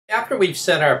After we've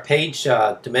set our page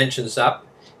dimensions up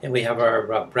and we have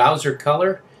our browser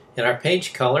color and our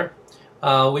page color,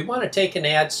 we want to take and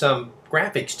add some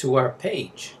graphics to our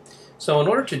page. So in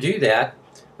order to do that,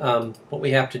 what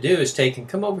we have to do is take and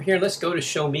come over here and let's go to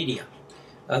Show Media.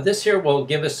 This here will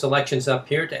give us selections up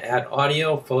here to add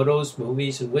audio, photos,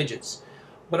 movies, and widgets.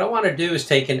 What I want to do is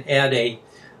take and add a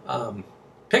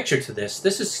picture to this.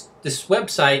 This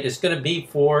website is going to be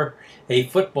for a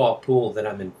football pool that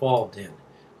I'm involved in.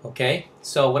 Okay,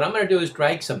 so what I'm going to do is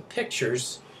drag some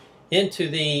pictures into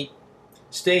the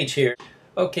stage here.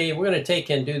 Okay, we're going to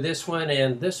take and do this one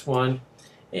and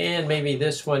maybe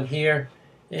this one here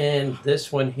and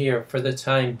this one here for the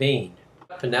time being.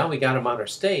 And now we got them on our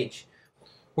stage.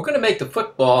 We're going to make the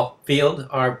football field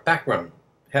our background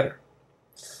header.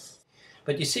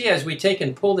 But you see, as we take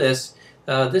and pull this,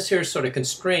 this here is sort of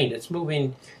constrained. It's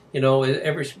moving, you know,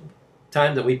 every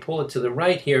time that we pull it to the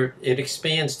right here, it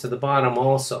expands to the bottom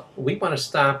also. We want to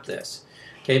stop this,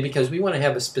 okay, because we want to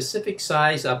have a specific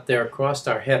size up there across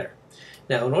our header.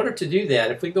 Now, in order to do that,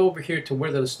 if we go over here to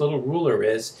where this little ruler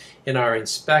is in our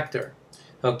inspector,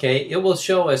 okay, it will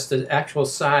show us the actual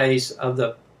size of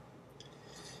the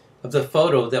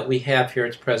photo that we have here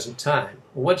at the present time.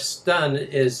 What's done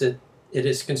is that it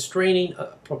is constraining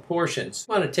proportions.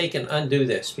 We want to take and undo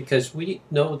this because we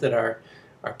know that our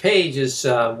page is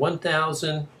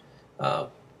 1,000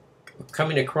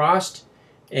 coming across,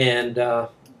 and the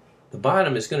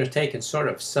bottom is going to take and sort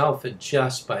of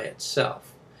self-adjust by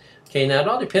itself. Okay, now it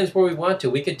all depends where we want to.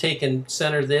 We could take and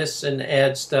center this and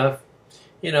add stuff,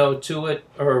 you know, to it,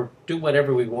 or do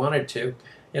whatever we wanted to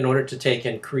in order to take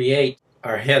and create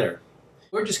our header.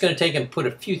 We're just going to take and put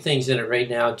a few things in it right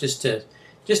now just to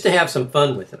have some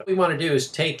fun with it. What we want to do is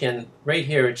take and right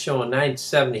here it's showing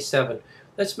 977.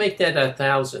 Let's make that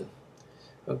 1,000.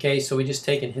 Okay, so we just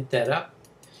take and hit that up.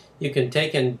 You can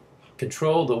take and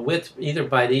control the width either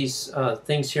by these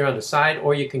things here on the side,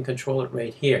 or you can control it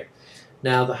right here.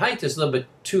 Now the height is a little bit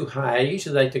too high. I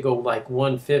usually like to go like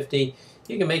 150.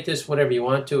 You can make this whatever you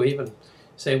want to, even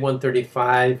say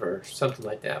 135 or something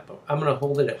like that, but I'm going to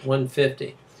hold it at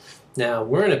 150. Now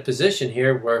we're in a position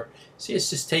here where, see,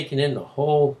 it's just taking in the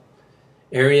whole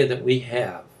area that we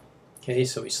have. Okay,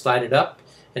 so we slide it up,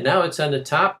 and now it's on the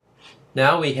top.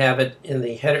 Now we have it in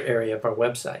the header area of our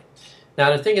website.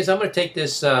 Now the thing is, I'm going to take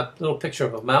this little picture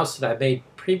of a mouse that I made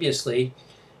previously,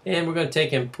 and we're going to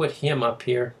take and put him up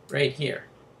here, right here.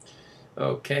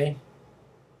 Okay,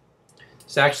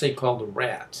 it's actually called a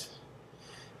rat.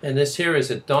 And this here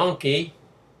is a donkey,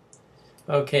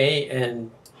 okay, and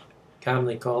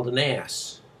commonly called an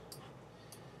ass.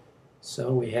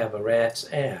 So we have a rat's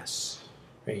ass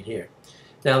right here.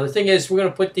 Now the thing is, we're going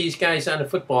to put these guys on the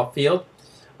football field.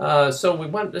 So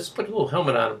let's put a little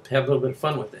helmet on them, have a little bit of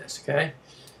fun with this, okay?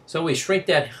 So we shrink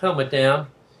that helmet down,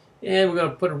 and we're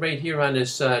going to put it right here on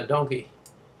this donkey.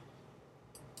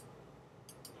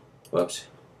 Whoops.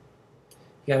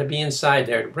 You got to be inside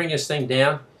there to bring this thing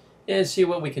down and see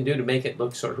what we can do to make it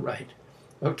look sort of right.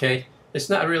 Okay, it's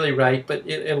not really right, but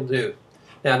it'll do.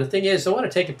 Now the thing is, I want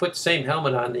to take and put the same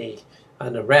helmet on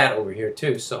the rat over here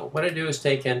too. So what I do is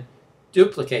take and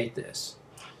duplicate this.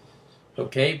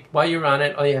 Okay, while you're on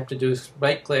it, all you have to do is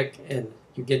right click and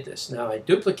you get this. Now I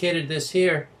duplicated this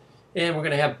here, and we're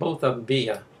going to have both of them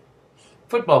be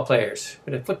football players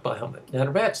with a football helmet. Now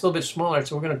the rat's a little bit smaller,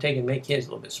 so we're going to take and make his a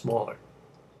little bit smaller.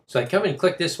 So I come and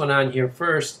click this one on here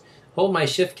first, hold my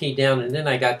shift key down, and then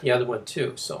I got the other one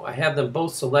too. So I have them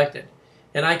both selected,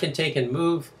 and I can take and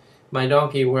move my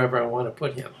donkey wherever I want to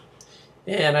put him.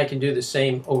 And I can do the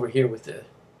same over here with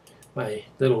my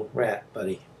little rat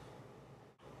buddy.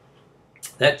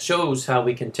 That shows how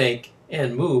we can take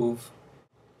and move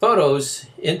photos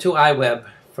into iWeb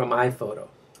from iPhoto.